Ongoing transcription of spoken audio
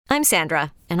I'm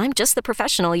Sandra, and I'm just the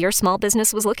professional your small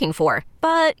business was looking for.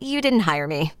 But you didn't hire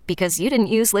me because you didn't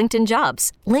use LinkedIn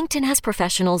Jobs. LinkedIn has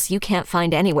professionals you can't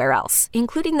find anywhere else,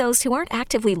 including those who aren't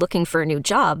actively looking for a new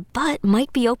job, but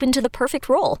might be open to the perfect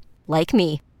role, like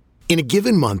me. In a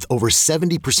given month, over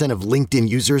 70% of LinkedIn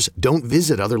users don't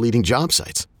visit other leading job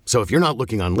sites. So if you're not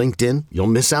looking on LinkedIn, you'll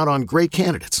miss out on great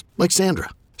candidates like Sandra.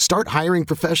 Start hiring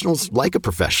professionals like a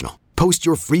professional. Post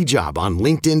your free job on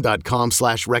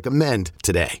linkedin.com/recommend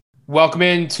today. Welcome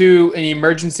into an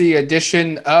emergency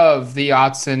edition of the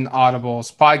Autzen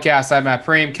Audibles podcast. I'm Matt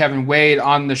Prehm, Kevin Wade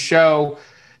on the show,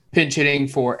 pinch hitting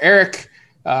for Eric.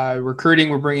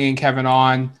 Recruiting, we're bringing Kevin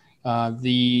on.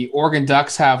 The Oregon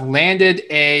Ducks have landed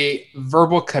a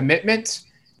verbal commitment,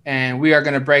 and we are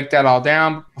going to break that all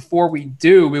down. Before we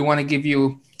do, we want to give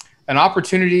you an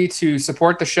opportunity to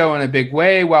support the show in a big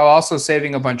way while also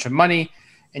saving a bunch of money.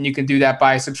 And you can do that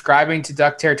by subscribing to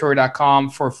duckterritory.com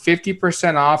for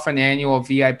 50% off an annual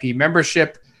VIP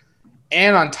membership.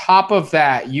 And on top of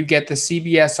that, you get the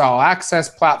CBS All Access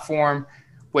platform,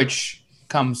 which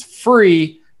comes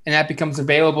free, and that becomes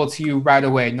available to you right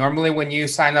away. Normally, when you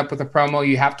sign up with a promo,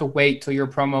 you have to wait till your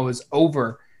promo is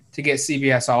over to get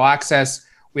CBS All Access.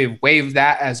 We've waived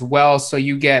that as well. So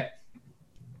you get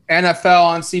NFL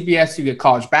on CBS, you get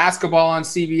college basketball on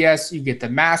CBS, you get the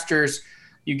Masters,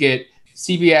 you get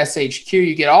CBS HQ,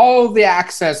 you get all the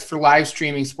access for live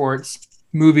streaming sports,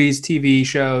 movies, TV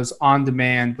shows on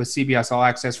demand with CBS All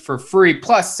Access for free,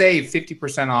 plus save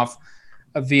 50% off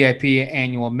a VIP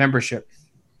annual membership.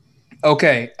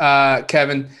 Okay,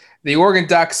 Kevin, the Oregon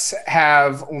Ducks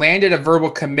have landed a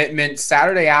verbal commitment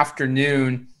Saturday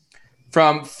afternoon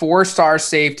from four-star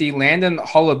safety Landon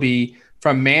Hullaby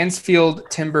from Mansfield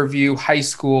Timberview High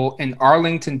School in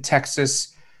Arlington,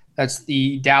 Texas. That's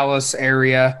the Dallas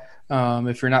area.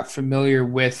 If you're not familiar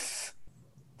with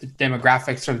the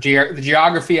demographics or the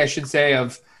geography, I should say,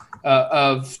 of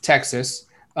Texas,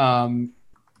 a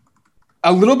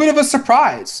little bit of a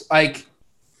surprise. Like,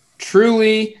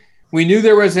 truly, we knew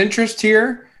there was interest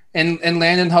here in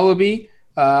Landon Hullaby,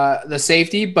 the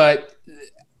safety, but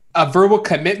a verbal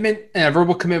commitment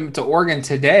to Oregon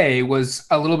today was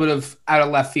a little bit of out of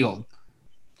left field.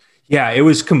 Yeah, it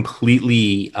was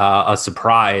completely a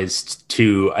surprise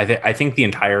to, I think, the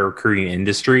entire recruiting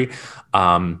industry.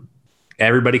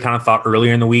 Everybody kind of thought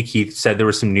earlier in the week, he said there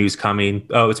was some news coming.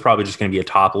 Oh, it's probably just going to be a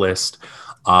top list.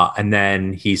 And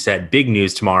then he said big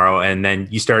news tomorrow. And then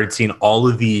you started seeing all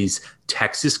of these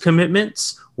Texas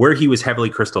commitments where he was heavily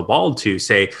crystal balled to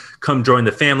say, come join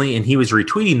the family. And he was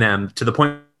retweeting them to the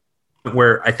point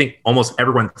where I think almost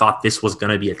everyone thought this was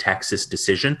going to be a Texas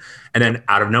decision. And then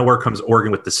out of nowhere comes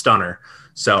Oregon with the stunner.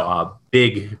 So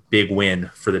big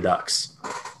win for the Ducks.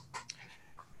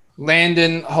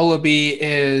 Landon Hullaby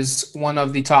is one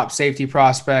of the top safety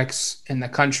prospects in the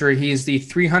country. He is the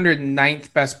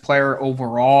 309th best player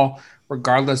overall,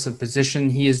 regardless of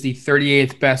position. He is the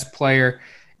 38th best player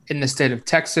in the state of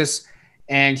Texas,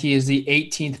 and he is the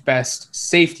 18th best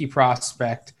safety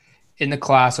prospect in the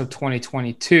class of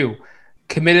 2022.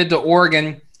 Committed to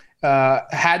Oregon,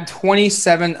 had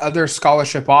 27 other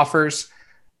scholarship offers.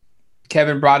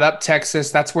 Kevin brought up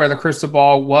Texas. That's where the crystal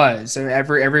ball was.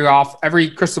 Every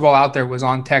crystal ball out there was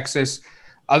on Texas.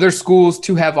 Other schools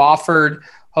to have offered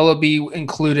Hullaby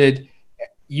included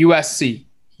USC,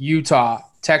 Utah,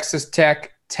 Texas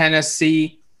Tech,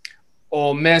 Tennessee,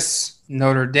 Ole Miss,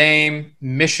 Notre Dame,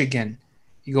 Michigan.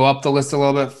 You go up the list a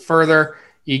little bit further.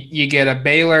 You get a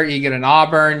Baylor, you get an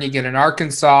Auburn, you get an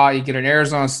Arkansas, you get an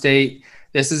Arizona State.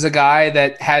 This is a guy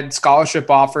that had scholarship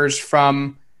offers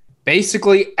from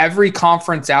basically every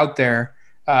conference out there,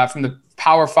 from the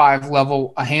Power 5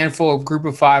 level, a handful of Group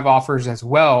of 5 offers as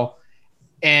well.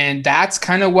 And that's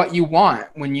kind of what you want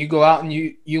when you go out and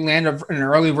you land an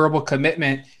early verbal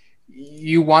commitment.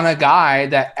 You want a guy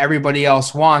that everybody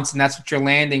else wants, and that's what you're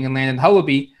landing in Landon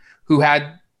Hullaby, who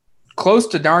had close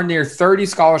to darn near 30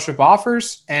 scholarship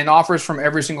offers and offers from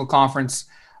every single conference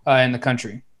in the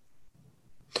country.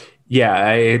 Yeah,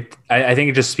 I think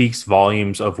it just speaks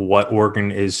volumes of what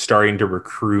Oregon is starting to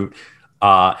recruit,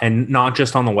 and not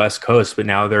just on the West Coast, but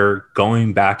now they're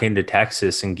going back into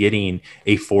Texas and getting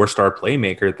a four-star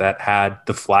playmaker that had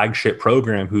the flagship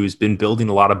program who's been building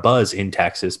a lot of buzz in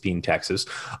Texas, being Texas.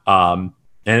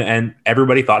 And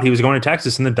everybody thought he was going to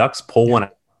Texas, and the Ducks pull one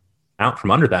out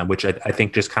from under them, which I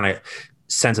think just kind of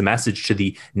sends a message to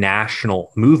the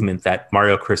national movement that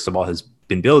Mario Cristobal has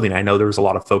been building. I know there was a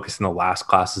lot of focus in the last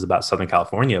classes about Southern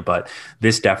California, but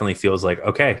this definitely feels like,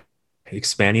 okay,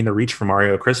 expanding the reach for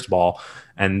Mario Cristobal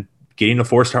and getting a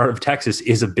four-star of Texas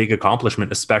is a big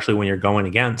accomplishment, especially when you're going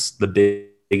against the big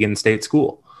in-state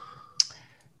school.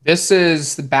 This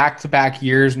is the back-to-back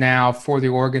years now for the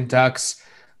Oregon Ducks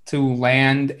to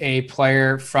land a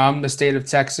player from the state of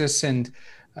Texas. And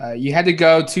you had to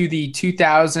go to the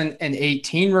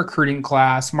 2018 recruiting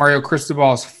class, Mario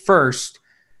Cristobal's first,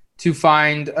 to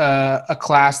find a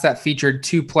class that featured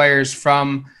two players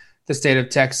from the state of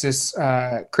Texas.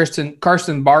 Carson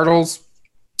Bartles,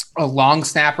 a long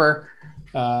snapper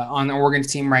on the Oregon's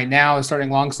team right now, a starting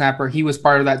long snapper. He was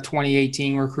part of that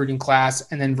 2018 recruiting class.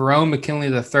 And then Verone McKinley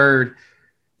III,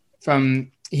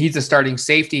 he's a starting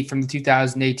safety from the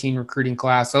 2018 recruiting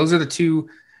class. Those are the two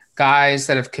guys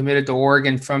that have committed to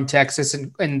Oregon from Texas.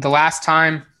 And the last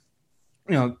time,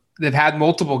 they've had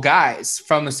multiple guys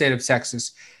from the state of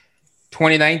Texas.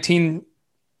 2019,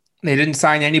 they didn't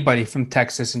sign anybody from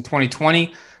Texas. In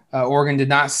 2020, Oregon did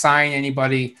not sign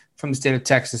anybody from the state of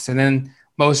Texas. And then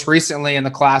most recently in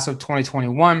the class of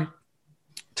 2021,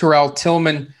 Terrell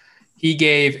Tillman, he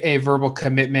gave a verbal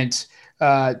commitment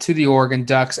to the Oregon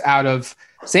Ducks out of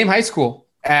same high school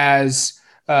as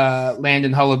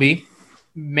Landon Hullaby,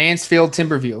 Mansfield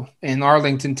Timberview in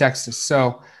Arlington, Texas.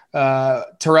 So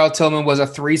Terrell Tillman was a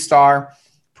 3-star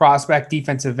prospect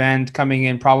defensive end coming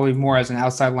in probably more as an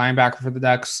outside linebacker for the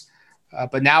Ducks.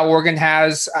 But now Oregon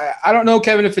has, I don't know,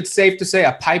 Kevin, if it's safe to say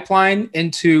a pipeline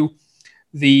into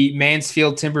the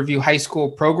Mansfield Timberview High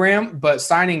School program, but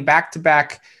signing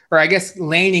back-to-back, or I guess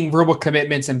landing verbal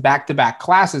commitments in back-to-back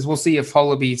classes. We'll see if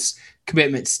Hullaby's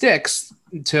commitment sticks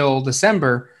until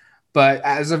December. But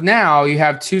as of now, you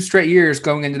have 2 straight years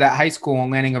going into that high school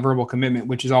and landing a verbal commitment,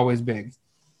 which is always big.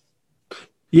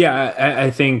 Yeah,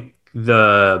 I think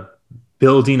the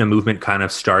building a movement kind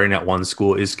of starting at one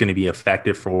school is going to be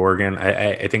effective for Oregon.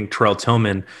 I think Terrell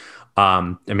Tillman,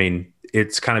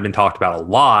 it's kind of been talked about a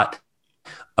lot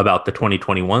about the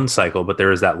 2021 cycle, but there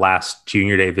was that last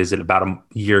junior day visit about a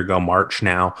year ago, March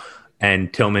now,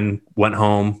 and Tillman went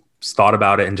home, thought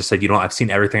about it, and just said, I've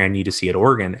seen everything I need to see at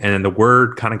Oregon. And then the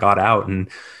word kind of got out, and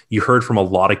you heard from a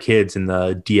lot of kids in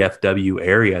the DFW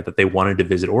area that they wanted to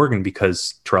visit Oregon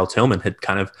because Terrell Tillman had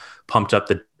kind of pumped up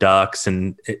the Ducks,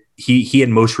 and he had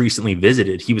most recently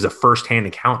visited. He was a firsthand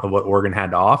account of what Oregon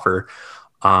had to offer.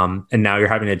 And now you're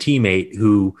having a teammate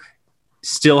who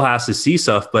still has to see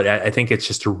stuff, but I think it's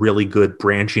just a really good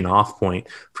branching off point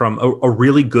from a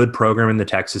really good program in the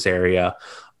Texas area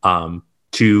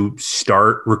to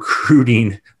start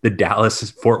recruiting the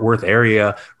Dallas-Fort Worth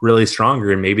area really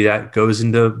stronger. And maybe that goes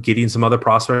into getting some other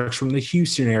prospects from the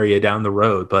Houston area down the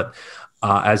road. But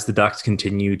as the Ducks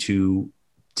continue to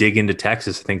dig into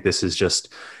Texas, I think this is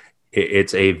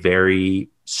it's a very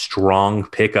strong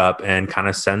pickup and kind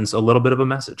of sends a little bit of a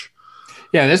message.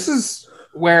 Yeah, this is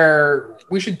where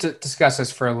we should discuss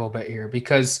this for a little bit here,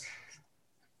 because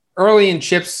early in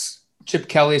Chip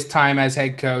Kelly's time as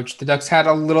head coach, the Ducks had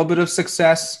a little bit of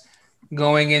success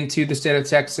going into the state of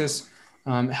Texas.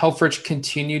 Helfrich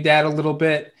continued that a little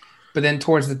bit, but then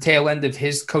towards the tail end of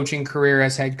his coaching career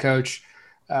as head coach,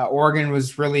 Oregon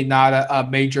was really not a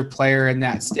major player in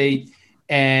that state.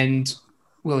 And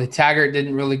Willie Taggart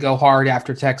didn't really go hard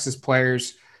after Texas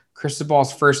players.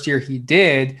 Cristobal's first year he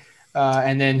did,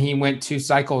 and then he went 2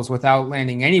 cycles without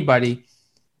landing anybody.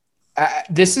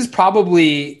 This is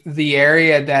probably the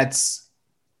area that's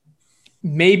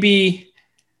maybe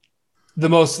the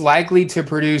most likely to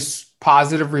produce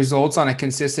positive results on a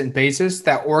consistent basis,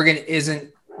 that Oregon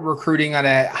isn't recruiting at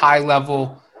a high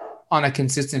level on a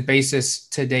consistent basis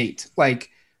to date. Like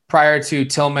prior to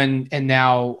Tillman and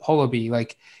now Hullaby,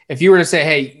 like if you were to say,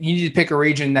 hey, you need to pick a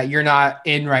region that you're not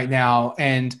in right now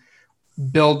and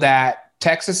build that,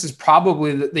 Texas is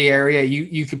probably the area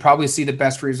you could probably see the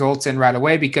best results in right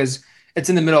away, because it's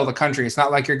in the middle of the country. It's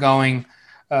not like you're going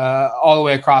all the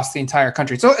way across the entire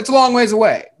country. So it's a long ways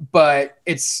away, but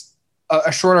it's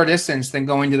a shorter distance than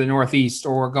going to the Northeast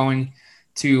or going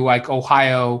to like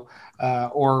Ohio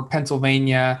or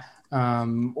Pennsylvania,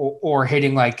 or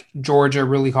hitting like Georgia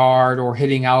really hard, or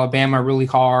hitting Alabama really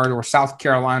hard, or South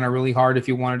Carolina really hard if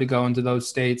you wanted to go into those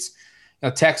states.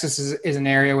 Texas is an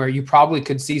area where you probably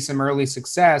could see some early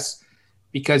success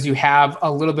because you have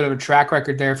a little bit of a track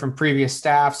record there from previous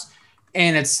staffs,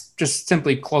 and it's just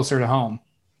simply closer to home.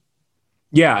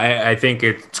 Yeah, I think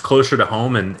it's closer to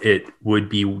home, and it would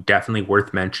be definitely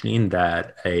worth mentioning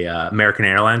that American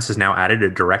Airlines has now added a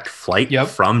direct flight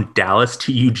from Dallas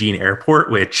to Eugene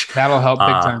Airport, which that'll help big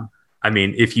time. I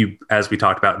mean, if you, as we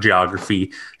talked about geography,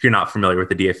 if you're not familiar with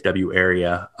the DFW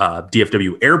area,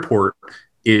 DFW Airport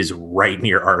is right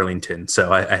near Arlington.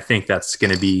 So I think that's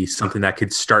going to be something that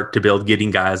could start to build getting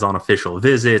guys on official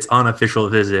visits, unofficial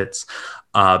visits.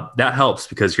 That helps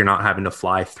because you're not having to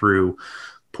fly through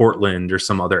Portland or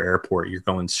some other airport. You're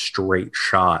going straight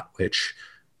shot, which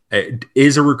it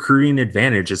is a recruiting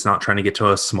advantage. It's not trying to get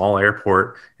to a small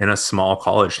airport in a small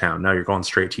college town. No, you're going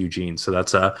straight to Eugene. So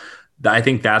I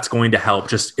think that's going to help.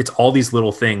 Just it's all these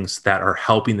little things that are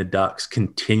helping the Ducks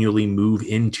continually move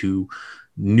into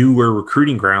newer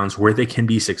recruiting grounds where they can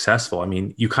be successful. I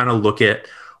mean, you kind of look at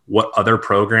what other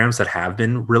programs that have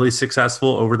been really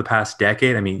successful over the past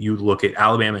decade. I mean, you look at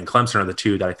Alabama and Clemson are the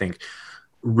two that I think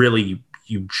really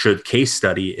you should case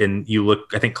study. And you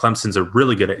look, I think Clemson's a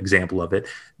really good example of it.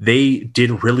 They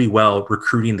did really well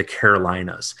recruiting the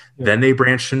Carolinas. Yeah. Then they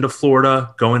branched into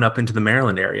Florida, going up into the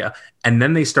Maryland area. And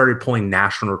then they started pulling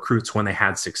national recruits when they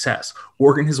had success.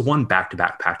 Oregon has won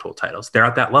back-to-back Pac-12 titles. They're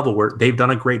at that level where they've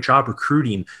done a great job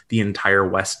recruiting the entire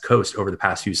West Coast over the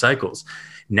past few cycles.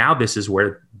 Now this is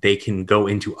where they can go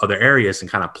into other areas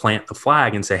and kind of plant the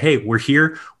flag and say, hey, we're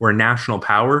here. We're a national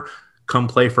power. Come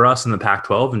play for us in the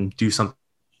Pac-12 and do something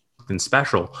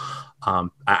special.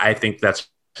 I think that's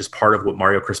just part of what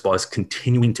Mario Cristobal is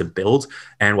continuing to build.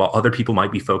 And while other people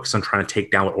might be focused on trying to take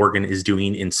down what Oregon is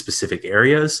doing in specific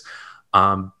areas,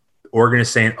 Oregon is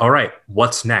saying, all right,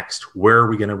 what's next? Where are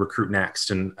we going to recruit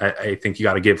next? And I think you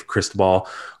got to give Cristobal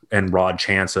and Rod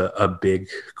Chance a big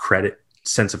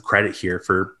sense of credit here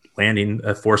for landing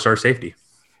a 4-star safety.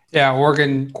 Yeah,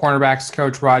 Oregon cornerbacks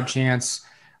coach Rod Chance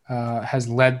has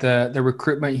led the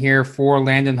recruitment here for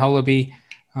Landon Hullaby.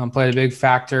 Played a big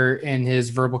factor in his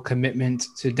verbal commitment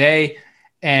today.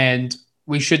 And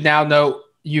we should now note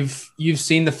you've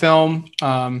seen the film.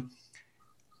 I've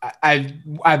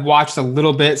watched a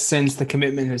little bit since the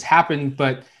commitment has happened,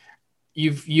 but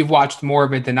you've watched more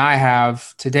of it than I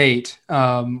have to date.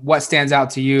 What stands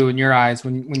out to you in your eyes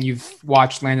when you've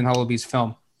watched Landon Hullaby's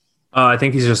film? I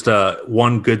think he's just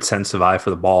one good sensitive eye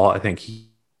for the ball. I think he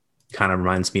kind of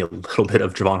reminds me a little bit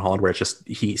of Javon Holland, where it's just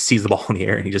he sees the ball in the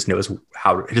air and he just knows he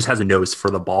just has a nose for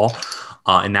the ball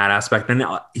in that aspect. And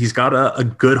he's got a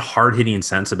good hard-hitting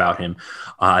sense about him.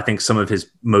 I think some of his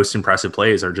most impressive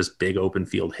plays are just big open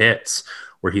field hits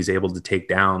where he's able to take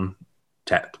down,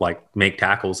 make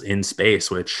tackles in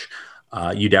space, which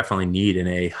you definitely need in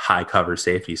a high cover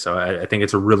safety. So I think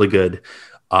it's a really good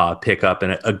pickup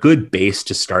and a good base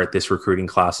to start this recruiting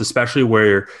class, especially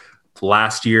where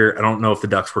last year, I don't know if the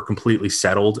Ducks were completely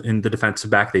settled in the defensive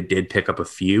back. They did pick up a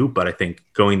few, but I think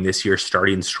going this year,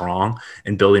 starting strong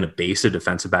and building a base of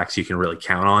defensive backs you can really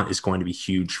count on is going to be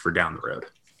huge for down the road.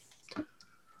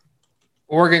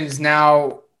 Oregon's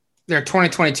now, their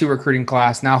 2022 recruiting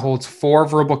class now holds 4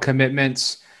 verbal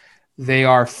commitments. They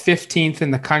are 15th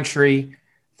in the country.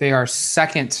 They are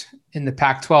 2nd in the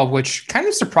Pac-12, which kind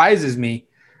of surprises me.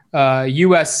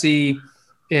 USC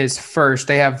is first.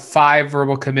 They have 5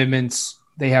 verbal commitments.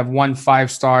 They have 1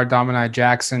 5-star, Domini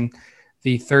Jackson,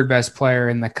 the 3rd best player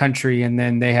in the country. And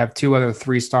then they have 2 other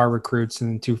 3-star recruits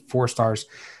and 2 4-stars.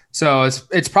 So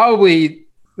it's probably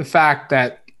the fact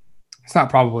that it's not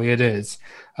probably, it is.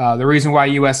 The reason why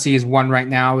USC is 1 right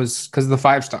now is because of the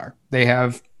 5-star. They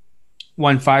have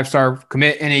 1 5-star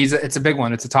commit, and it's a big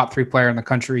one. It's a top 3 player in the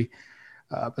country.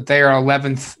 But they are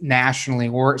 11th nationally.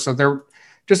 So they're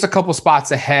just a couple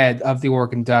spots ahead of the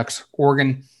Oregon Ducks.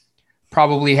 Oregon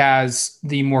probably has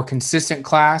the more consistent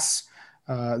class.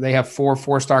 They have 4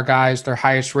 4-star guys. Their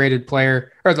highest rated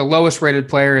player, or the lowest rated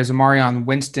player, is Amarion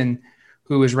Winston,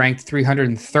 who is ranked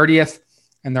 330th.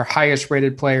 And their highest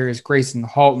rated player is Grayson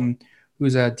Halton,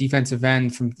 who's a defensive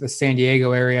end from the San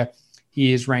Diego area.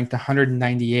 He is ranked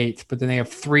 198th. But then they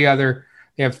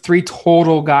have 3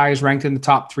 total guys ranked in the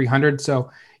top 300.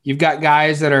 So you've got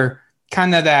guys that are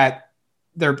kind of that,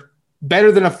 they're better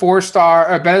than a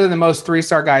 4-star or better than the most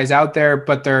 3-star guys out there,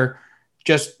 but they're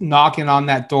just knocking on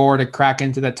that door to crack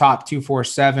into the top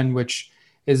 247, which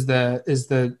is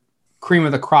the cream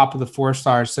of the crop of the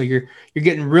 4-stars. So you're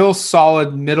getting real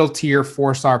solid middle tier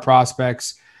 4-star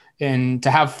prospects. And to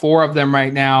have 4 of them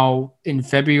right now in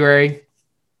February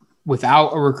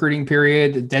without a recruiting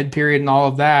period, a dead period and all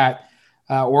of that,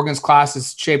 Oregon's class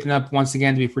is shaping up once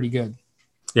again to be pretty good.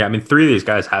 Yeah, I mean, 3 of these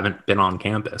guys haven't been on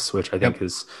campus, which I think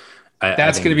is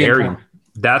that's going to be important.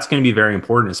 That's going to be very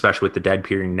important, especially with the dead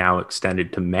period now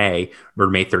extended to May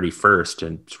 31st,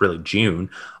 and it's really June.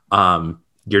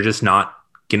 You're just not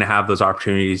going to have those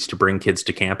opportunities to bring kids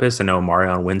to campus. I know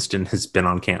Amarion Winston has been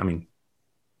on campus. I mean,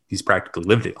 he's practically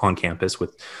lived on campus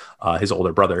with his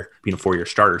older brother being a 4-year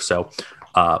starter. So,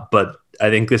 but I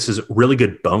think this is really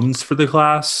good bones for the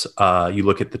class. You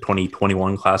look at the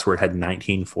 2021 class where it had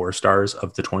 19 4-stars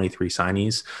of the 23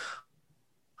 signees.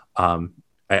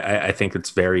 I think it's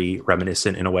very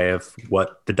reminiscent in a way of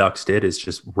what the Ducks did, is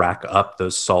just rack up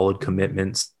those solid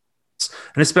commitments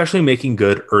and especially making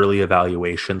good early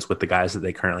evaluations with the guys that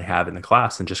they currently have in the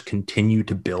class and just continue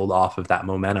to build off of that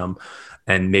momentum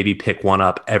and maybe pick one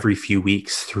up every few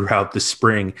weeks throughout the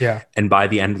spring. Yeah. And by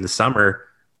the end of the summer,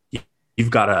 you've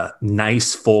got a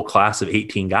nice full class of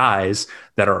 18 guys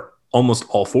that are almost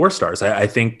all 4-stars. I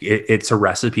think it's a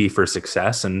recipe for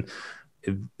success, and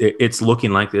it's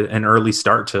looking like an early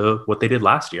start to what they did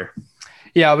last year.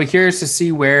 Yeah, I'll be curious to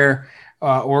see where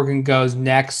Oregon goes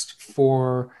next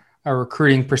for a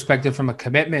recruiting perspective, from a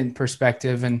commitment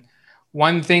perspective. And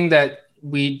one thing that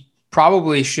we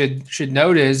probably should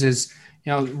note is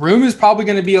room is probably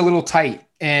going to be a little tight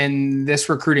in this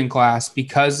recruiting class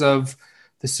because of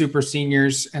the super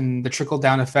seniors and the trickle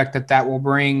down effect that will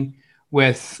bring,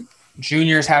 with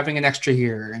juniors having an extra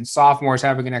year and sophomores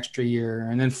having an extra year,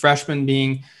 and then freshmen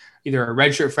being either a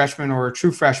redshirt freshman or a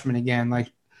true freshman again. Like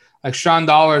Sean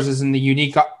Dollars is in the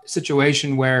unique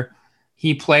situation where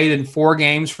he played in 4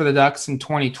 games for the Ducks in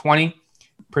 2020,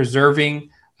 preserving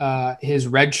his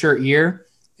redshirt year.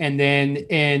 And then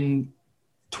in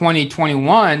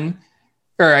 2021,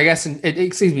 or I guess in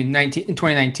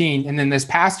 2019, and then this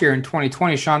past year in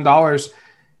 2020, Sean Dollars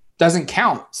doesn't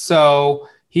count. So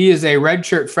he is a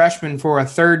redshirt freshman for a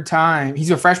third time.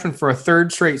 He's a freshman for a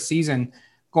third straight season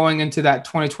going into that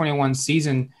 2021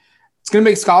 season. It's going to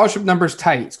make scholarship numbers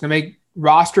tight. It's going to make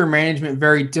roster management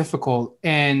very difficult.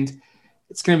 And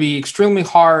it's going to be extremely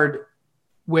hard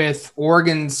with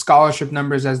Oregon's scholarship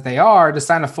numbers as they are to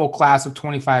sign a full class of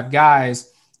 25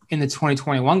 guys in the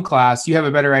 2021 class. You have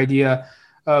a better idea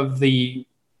of the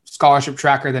scholarship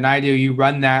tracker than I do. You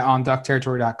run that on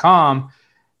duckterritory.com.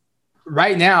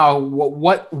 Right now,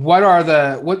 what's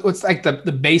like the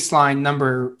baseline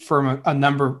number from a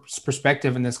numbers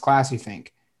perspective in this class, you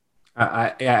think?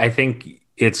 I think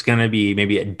it's going to be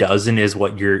maybe a dozen is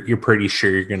what you're pretty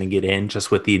sure you're going to get in,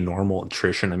 just with the normal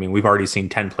attrition. I mean, we've already seen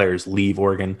 10 players leave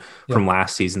Oregon from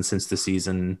last season. Since the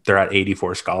season, they're at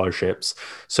 84 scholarships.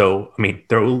 So, I mean,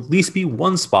 there will at least be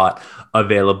one spot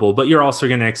available, but you're also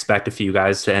going to expect a few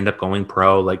guys to end up going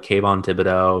pro, like Kayvon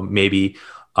Thibodeau, maybe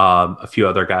a few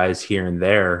other guys here and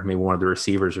there, maybe one of the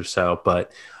receivers or so.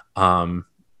 But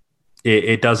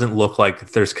it doesn't look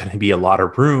like there's going to be a lot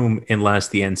of room unless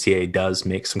the NCAA does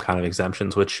make some kind of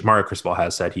exemptions, which Mario Cristobal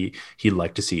has said he'd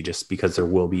like to see, just because there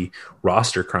will be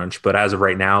roster crunch. But as of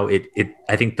right now,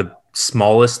 I think the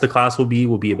smallest the class will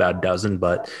be about a dozen.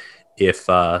 But if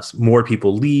more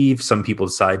people leave, some people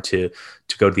decide to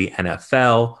go to the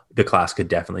NFL, the class could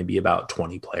definitely be about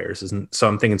 20 players. So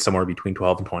I'm thinking somewhere between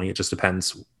 12 and 20. It just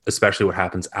depends, especially what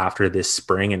happens after this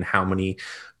spring and how many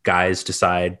guys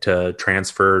decide to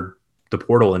transfer the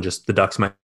portal, and just the Ducks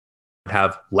might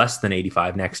have less than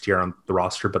 85 next year on the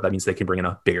roster, but that means they can bring in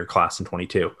a bigger class in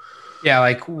 22. Yeah,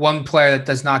 like one player that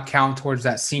does not count towards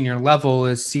that senior level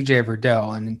is CJ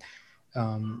Verdell.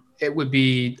 And it would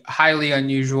be highly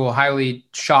unusual, highly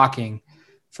shocking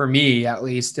for me, at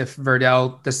least, if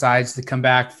Verdell decides to come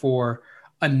back for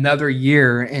another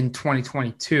year in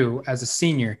 2022 as a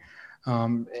senior.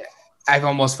 I've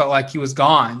almost felt like he was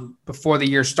gone before the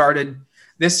year started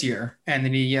this year, and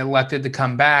then he elected to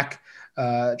come back.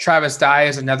 Travis Dye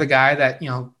is another guy that,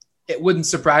 it wouldn't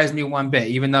surprise me one bit,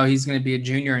 even though he's going to be a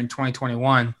junior in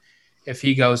 2021, if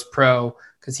he goes pro,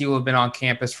 because he will have been on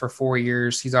campus for 4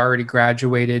 years. He's already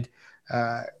graduated.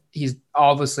 He's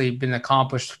obviously been an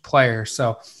accomplished player.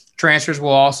 So transfers will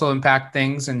also impact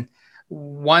things. And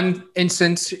one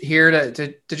instance here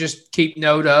to just keep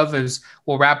note of, is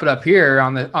we'll wrap it up here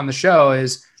on the show,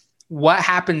 is what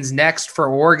happens next for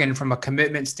Oregon from a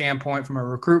commitment standpoint, from a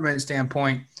recruitment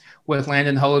standpoint, with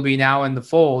Landon Holoby now in the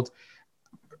fold.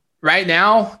 Right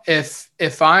now, if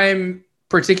I'm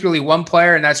particularly one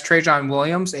player, and that's Trajan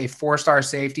Williams, a 4-star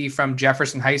safety from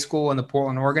Jefferson High School in the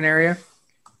Portland, Oregon area,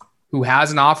 who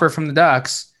has an offer from the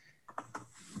Ducks,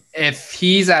 if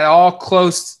he's at all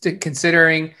close to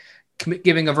considering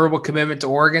giving a verbal commitment to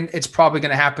Oregon, it's probably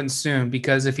going to happen soon,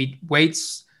 because if he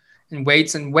waits,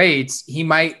 he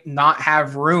might not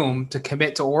have room to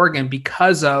commit to Oregon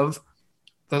because of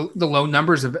the low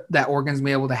numbers that Oregon's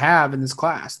been able to have in this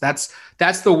class. That's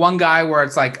the one guy where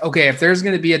it's like, okay, if there's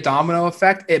going to be a domino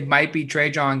effect, it might be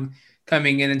Trajan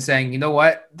coming in and saying, you know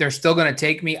what, they're still going to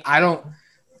take me.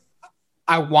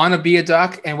 I want to be a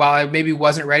Duck, and while I maybe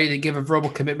wasn't ready to give a verbal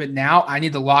commitment now, I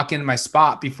need to lock in my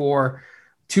spot before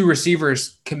 2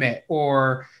 receivers commit,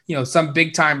 or some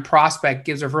big time prospect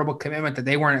gives a verbal commitment that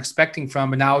they weren't expecting from,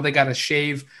 but now they got to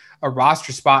shave a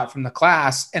roster spot from the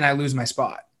class, and I lose my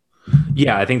spot.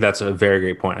 Yeah, I think that's a very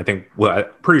great point. I think I'm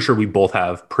pretty sure we both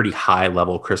have pretty high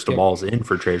level crystal balls in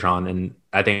for Trajan, and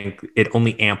I think it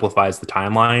only amplifies the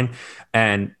timeline.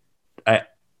 And I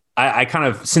I kind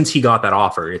of, since he got that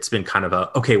offer, it's been kind of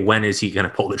okay, when is he going to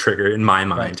pull the trigger in my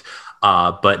mind?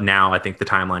 Right. But now I think the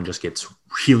timeline just gets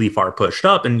really far pushed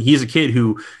up. And he's a kid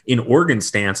who, in Oregon's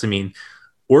stance, I mean,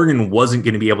 Oregon wasn't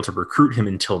going to be able to recruit him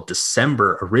until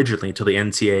December originally, until the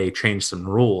NCAA changed some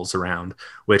rules around,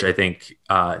 which I think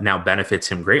now benefits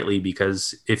him greatly,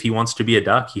 because if he wants to be a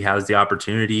Duck, he has the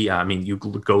opportunity. I mean, you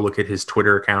go look at his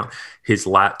Twitter account.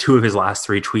 Two of his last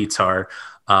 3 tweets are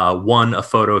one, a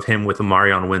photo of him with a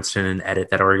Marion Winston, an edit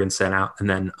that Oregon sent out. And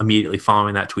then immediately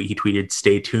following that tweet, he tweeted,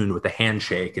 "Stay tuned," with a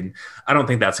handshake. And I don't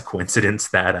think that's a coincidence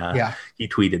that he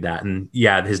tweeted that. And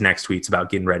his next tweet's about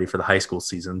getting ready for the high school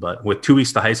season. But with 2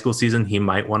 weeks to high school season, he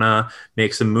might want to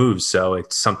make some moves. So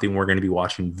it's something we're going to be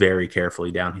watching very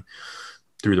carefully down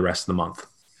through the rest of the month.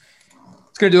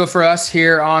 It's going to do it for us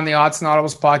here on the Odds and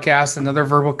Audibles podcast. Another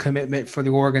verbal commitment for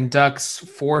the Oregon Ducks.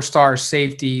 4-star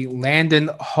safety Landon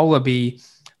Holoby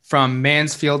from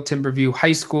Mansfield Timberview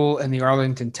High School in the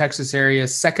Arlington, Texas area.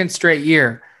 2nd straight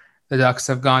year the Ducks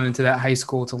have gone into that high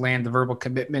school to land the verbal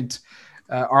commitment.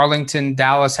 Arlington,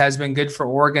 Dallas has been good for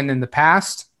Oregon in the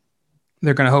past.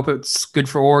 They're going to hope it's good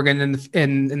for Oregon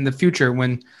in the future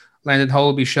when Landon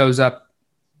Holoby shows up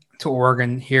to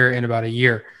Oregon here in about a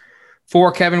year.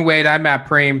 For Kevin Wade, I'm Matt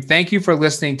Prehm. Thank you for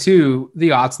listening to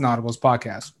the Odds and Audibles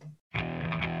podcast.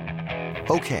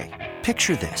 Okay,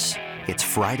 picture this. It's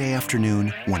Friday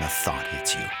afternoon when a thought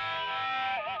hits you.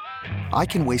 I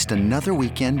can waste another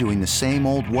weekend doing the same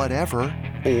old whatever,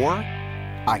 or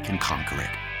I can conquer it.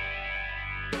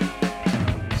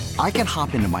 I can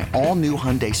hop into my all-new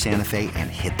Hyundai Santa Fe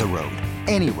and hit the road.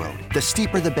 Any road. The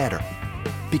steeper, the better.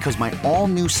 Because my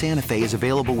all-new Santa Fe is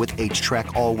available with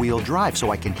H-Track all-wheel drive,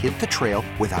 so I can hit the trail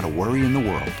without a worry in the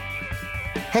world.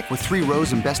 Heck, with 3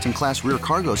 rows and best-in-class rear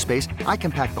cargo space, I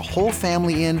can pack the whole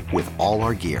family in with all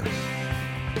our gear.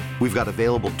 We've got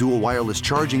available dual wireless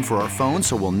charging for our phones,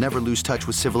 so we'll never lose touch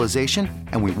with civilization,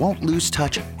 and we won't lose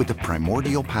touch with the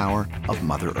primordial power of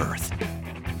Mother Earth.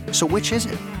 So which is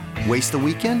it? Waste the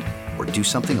weekend or do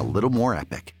something a little more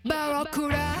epic?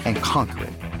 And conquer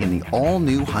it in the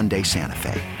all-new Hyundai Santa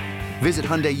Fe. Visit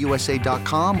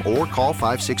HyundaiUSA.com or call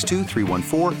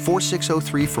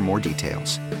 562-314-4603 for more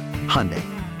details. Hyundai,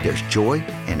 there's joy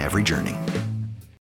in every journey.